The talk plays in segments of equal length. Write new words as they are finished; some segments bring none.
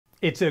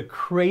It's a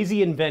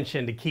crazy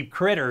invention to keep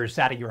critters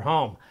out of your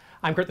home.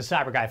 I'm Kurt the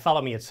Cyber Guy.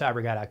 Follow me at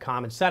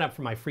cyberguy.com and sign up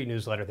for my free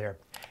newsletter there.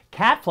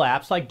 Cat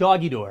flaps, like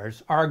doggy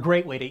doors, are a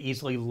great way to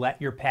easily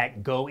let your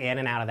pet go in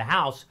and out of the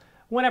house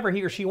whenever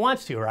he or she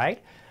wants to,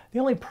 right? The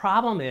only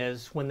problem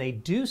is when they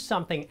do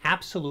something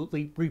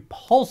absolutely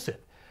repulsive,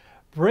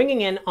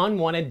 bringing in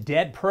unwanted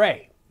dead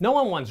prey. No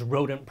one wants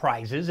rodent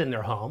prizes in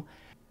their home.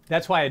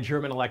 That's why a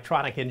German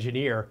electronic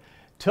engineer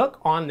took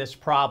on this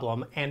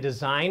problem and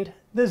designed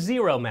the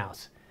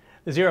ZeroMouse.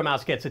 The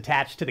ZeroMouse gets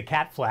attached to the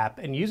cat flap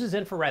and uses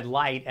infrared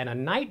light and a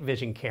night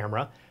vision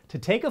camera to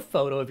take a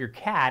photo of your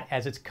cat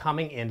as it's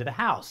coming into the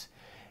house.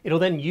 It'll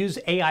then use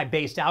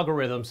AI-based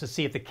algorithms to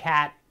see if the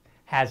cat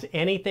has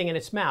anything in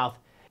its mouth.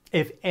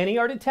 If any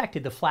are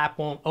detected, the flap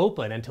won't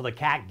open until the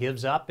cat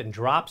gives up and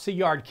drops a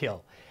yard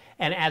kill.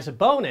 And as a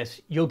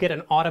bonus, you'll get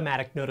an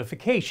automatic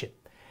notification.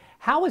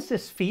 How is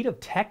this feat of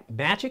tech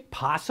magic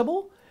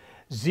possible?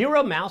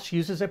 ZeroMouse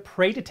uses a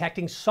prey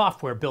detecting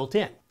software built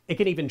in. It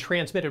can even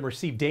transmit and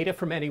receive data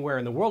from anywhere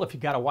in the world if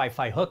you've got a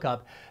Wi-Fi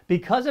hookup.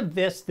 Because of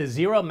this, the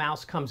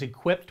ZeroMouse comes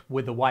equipped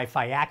with the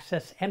Wi-Fi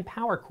access and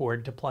power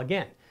cord to plug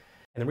in.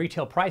 And the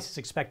retail price is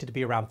expected to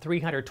be around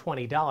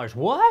 $320.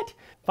 What?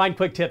 Find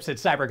quick tips at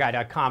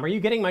cyberguy.com. Are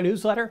you getting my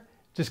newsletter?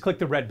 Just click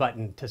the red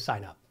button to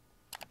sign up.